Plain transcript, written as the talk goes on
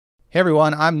Hey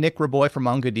everyone, I'm Nic Raboy from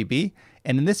MongoDB,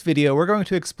 and in this video we're going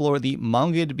to explore the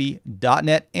MongoDB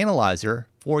 .NET Analyzer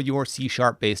for your C#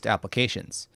 based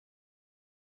applications.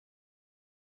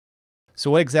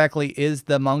 So what exactly is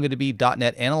the MongoDB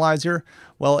 .NET Analyzer?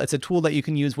 Well, it's a tool that you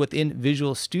can use within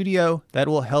Visual Studio that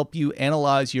will help you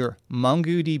analyze your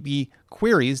MongoDB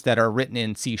queries that are written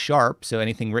in C#, so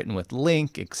anything written with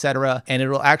LINQ, etc., and it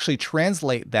will actually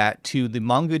translate that to the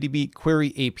MongoDB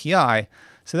Query API.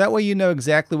 So that way you know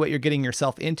exactly what you're getting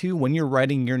yourself into when you're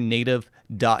writing your native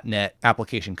 .NET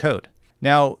application code.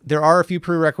 Now, there are a few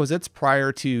prerequisites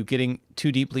prior to getting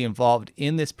too deeply involved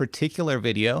in this particular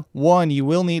video. One, you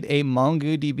will need a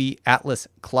MongoDB Atlas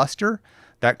cluster.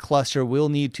 That cluster will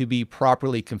need to be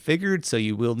properly configured, so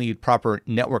you will need proper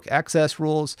network access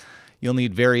rules. You'll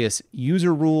need various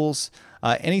user rules,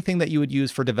 anything that you would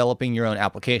use for developing your own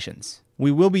applications.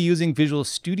 We will be using Visual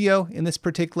Studio in this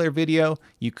particular video.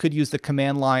 You could use the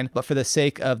command line, but for the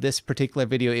sake of this particular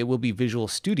video, it will be Visual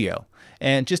Studio.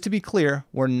 And just to be clear,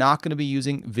 we're not going to be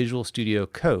using Visual Studio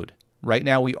Code. Right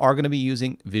now, we are going to be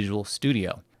using Visual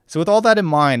Studio. So with all that in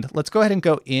mind, let's go ahead and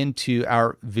go into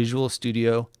our Visual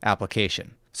Studio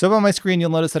application. So up on my screen, you'll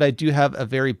notice that I do have a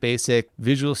very basic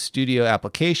Visual Studio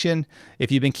application.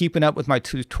 If you've been keeping up with my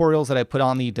tutorials that I put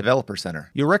on the Developer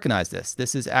Center, you'll recognize this.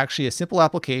 This is actually a simple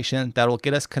application that will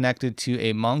get us connected to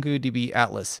a MongoDB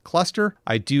Atlas cluster.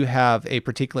 I do have a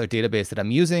particular database that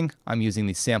I'm using. I'm using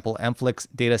the sample mflix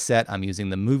dataset. I'm using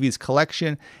the movies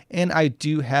collection, and I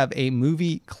do have a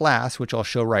movie class, which I'll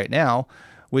show right now,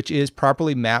 which is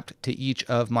properly mapped to each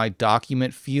of my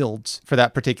document fields for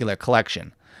that particular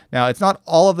collection. Now, it's not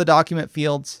all of the document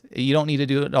fields. You don't need to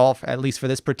do it all, at least for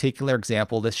this particular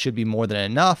example. This should be more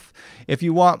than enough. If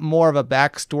you want more of a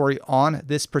backstory on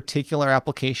this particular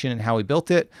application and how we built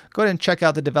it, go ahead and check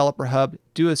out the Developer Hub,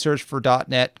 do a search for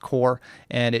 .NET Core,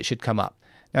 and it should come up.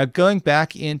 Now, going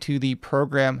back into the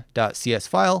program.cs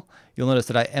file, you'll notice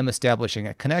that I am establishing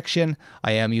a connection.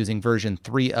 I am using version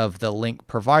 3 of the LINQ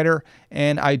provider,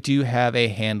 and I do have a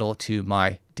handle to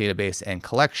my database and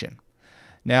collection.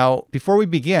 Now, before we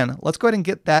begin, let's go ahead and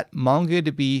get that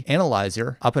MongoDB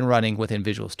Analyzer up and running within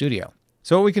Visual Studio.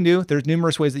 So what we can do, there's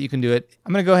numerous ways that you can do it.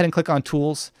 I'm going to go ahead and click on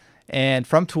Tools, and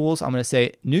from Tools, I'm going to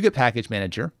say NuGet Package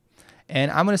Manager, and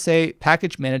I'm going to say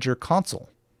Package Manager Console.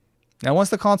 Now,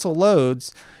 once the console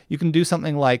loads, you can do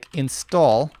something like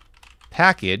install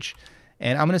package,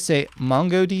 and I'm going to say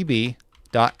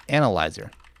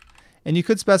MongoDB.Analyzer. And you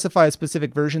could specify a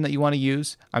specific version that you want to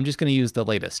use. I'm just going to use the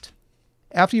latest.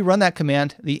 After you run that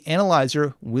command, the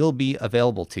analyzer will be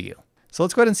available to you. So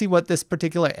let's go ahead and see what this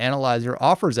particular analyzer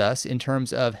offers us in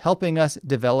terms of helping us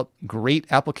develop great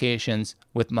applications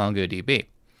with MongoDB.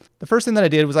 The first thing that I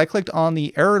did was I clicked on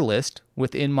the error list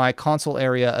within my console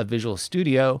area of Visual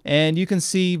Studio, and you can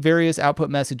see various output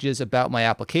messages about my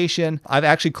application. I've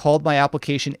actually called my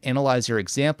application Analyzer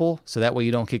Example, so that way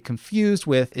you don't get confused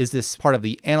with, is this part of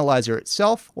the analyzer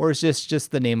itself, or is this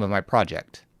just the name of my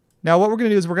project? Now what we're going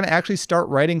to do is we're going to actually start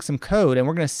writing some code, and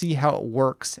we're going to see how it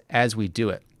works as we do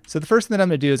it. So the first thing that I'm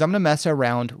going to do is I'm going to mess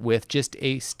around with just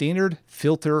a standard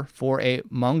filter for a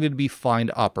MongoDB find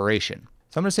operation.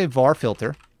 So I'm going to say var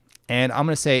filter, and I'm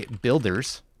going to say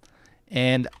builders,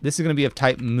 and this is going to be of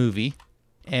type movie,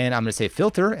 and I'm going to say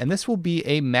filter, and this will be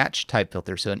a match type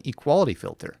filter, so an equality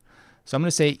filter. So I'm going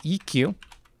to say EQ,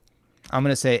 I'm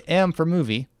going to say M for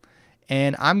movie,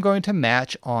 and I'm going to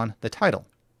match on the title.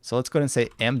 So let's go ahead and say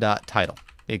m.title,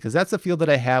 because that's the field that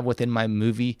I have within my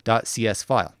movie.cs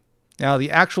file. Now the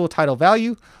actual title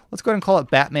value, let's go ahead and call it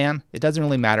Batman. It doesn't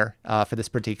really matter for this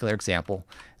particular example.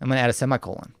 I'm going to add a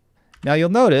semicolon. Now you'll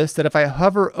notice that if I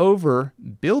hover over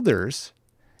builders,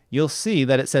 you'll see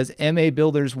that it says MA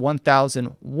Builders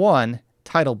 1001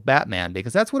 title Batman,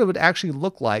 because that's what it would actually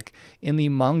look like in the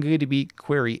MongoDB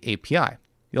Query API.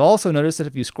 You'll also notice that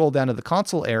if you scroll down to the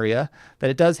console area, that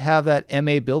it does have that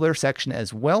MA Builder section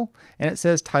as well, and it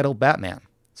says title Batman.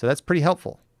 So that's pretty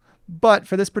helpful. But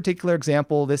for this particular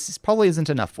example, this probably isn't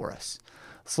enough for us.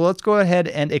 So let's go ahead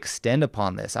and extend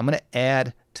upon this. I'm going to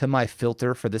add to my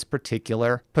filter for this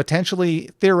particular potentially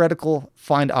theoretical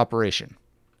find operation.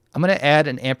 I'm going to add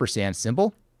an ampersand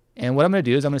symbol. And what I'm going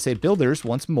to do is I'm going to say builders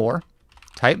once more,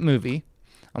 type movie.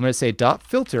 I'm going to say dot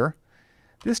filter.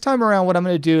 This time around, what I'm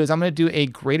going to do is I'm going to do a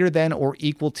greater than or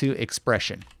equal to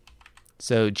expression.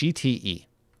 So GTE.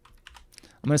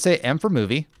 I'm going to say M for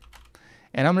movie,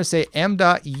 and I'm going to say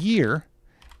m.year,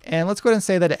 and let's go ahead and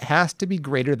say that it has to be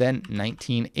greater than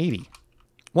 1980.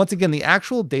 Once again, the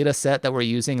actual data set that we're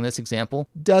using in this example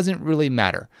doesn't really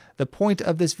matter. The point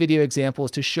of this video example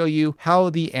is to show you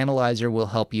how the analyzer will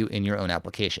help you in your own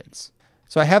applications.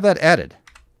 So I have that added.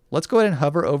 Let's go ahead and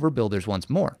hover over builders once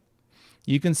more.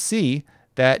 you can see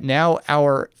that now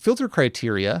our filter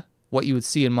criteria, what you would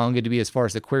see in MongoDB as far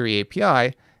as the query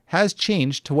API, has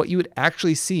changed to what you would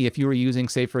actually see if you were using,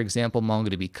 say, for example,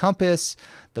 MongoDB Compass,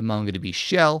 the MongoDB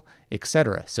shell,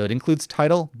 etc. So it includes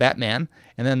title, Batman,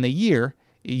 and then the year,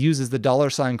 it uses the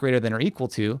 $ greater than or equal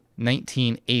to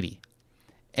 1980.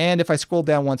 And if I scroll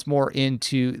down once more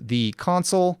into the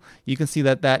console, you can see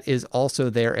that that is also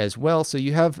there as well. So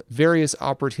you have various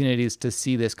opportunities to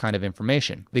see this kind of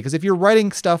information. Because if you're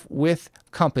writing stuff with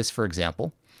Compass, for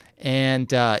example,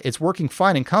 and it's working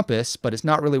fine in Compass, but it's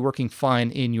not really working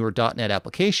fine in your .NET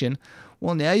application,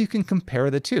 well, now you can compare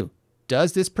the two.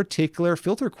 Does this particular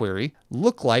filter query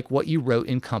look like what you wrote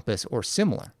in Compass or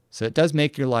similar? So it does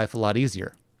make your life a lot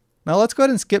easier. Now let's go ahead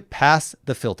and skip past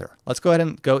the filter. Let's go ahead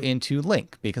and go into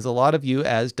LINQ, because a lot of you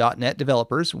as .NET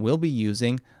developers will be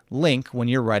using LINQ when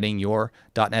you're writing your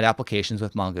 .NET applications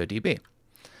with MongoDB.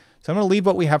 So I'm going to leave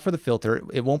what we have for the filter.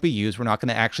 It won't be used. We're not going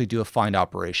to actually do a find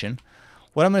operation.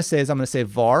 What I'm going to say is I'm going to say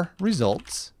var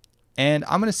results, and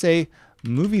I'm going to say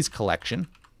movies collection,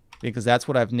 because that's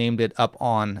what I've named it up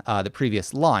on the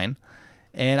previous line.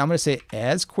 And I'm going to say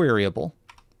as queryable.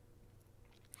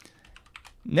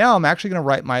 Now I'm actually going to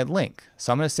write my LINQ.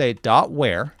 So I'm going to say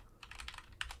 .where.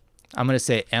 I'm going to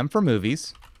say m for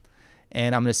movies,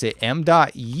 and I'm going to say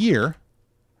m.year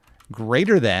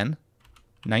greater than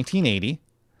 1980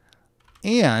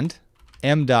 and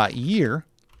m.year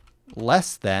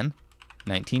less than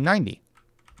 1990.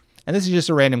 And this is just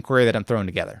a random query that I'm throwing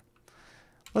together.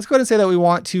 Let's go ahead and say that we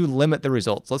want to limit the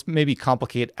results. Let's maybe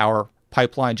complicate our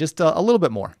pipeline just a little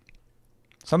bit more.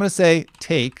 So I'm going to say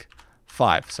take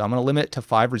 5. So I'm going to limit it to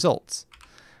 5 results.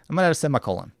 I'm going to add a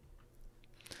semicolon.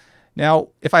 Now,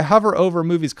 if I hover over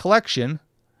movies collection,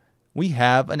 we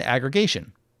have an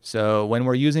aggregation. So when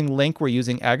we're using LINQ, we're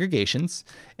using aggregations,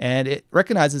 and it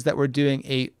recognizes that we're doing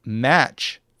a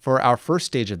match for our first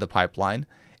stage of the pipeline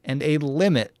and a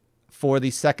limit for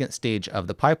the second stage of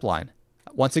the pipeline.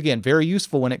 Once again, very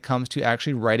useful when it comes to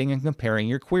actually writing and comparing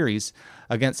your queries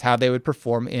against how they would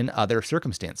perform in other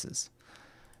circumstances.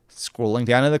 Scrolling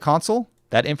down to the console,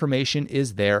 that information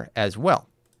is there as well.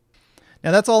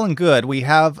 Now that's all in good. We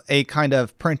have a kind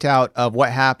of printout of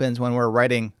what happens when we're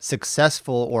writing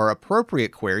successful or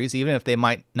appropriate queries, even if they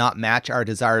might not match our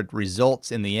desired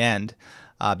results in the end,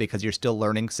 because you're still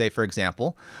learning, say, for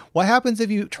example. What happens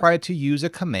if you try to use a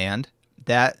command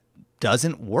that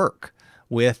doesn't work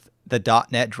with the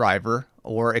 .NET driver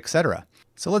or etc.?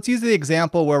 So let's use the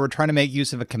example where we're trying to make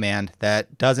use of a command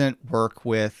that doesn't work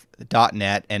with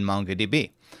 .NET and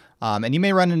MongoDB. And you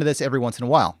may run into this every once in a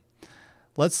while.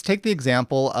 Let's take the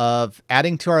example of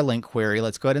adding to our LINQ query.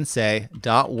 Let's go ahead and say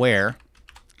 .where.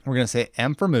 We're going to say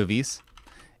m for movies,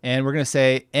 and we're going to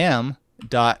say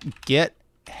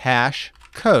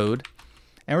m.getHashCode,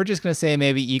 and we're just going to say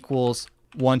maybe equals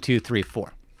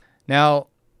 1234. Now,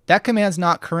 that command's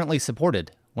not currently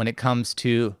supported when it comes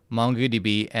to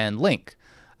MongoDB and LINQ.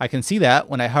 I can see that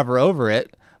when I hover over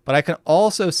it, but I can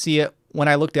also see it when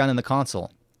I look down in the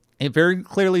console. It very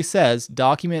clearly says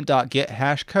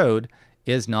document.getHashCode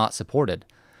is not supported.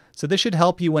 So this should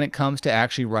help you when it comes to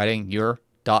actually writing your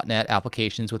 .NET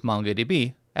applications with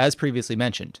MongoDB, as previously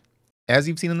mentioned. As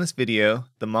you've seen in this video,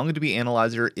 the MongoDB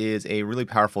Analyzer is a really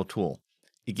powerful tool.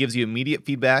 It gives you immediate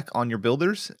feedback on your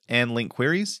builders and LINQ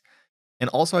queries, and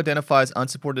also identifies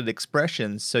unsupported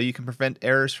expressions so you can prevent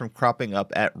errors from cropping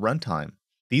up at runtime.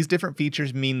 These different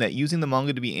features mean that using the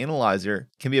MongoDB Analyzer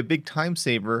can be a big time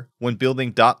saver when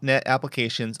building .NET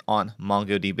applications on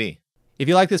MongoDB. If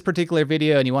you like this particular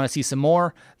video and you want to see some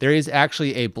more, there is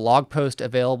actually a blog post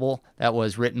available that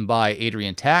was written by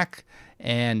Adrian Tack,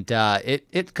 and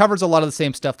it covers a lot of the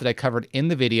same stuff that I covered in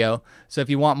the video. So if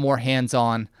you want more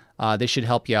hands-on, this should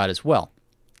help you out as well.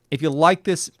 If you like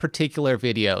this particular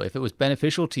video, if it was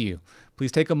beneficial to you,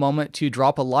 please take a moment to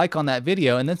drop a like on that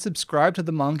video and then subscribe to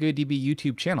the MongoDB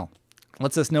YouTube channel. It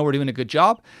lets us know we're doing a good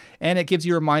job, and it gives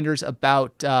you reminders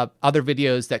about other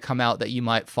videos that come out that you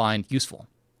might find useful.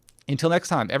 Until next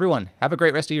time, everyone, have a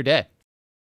great rest of your day.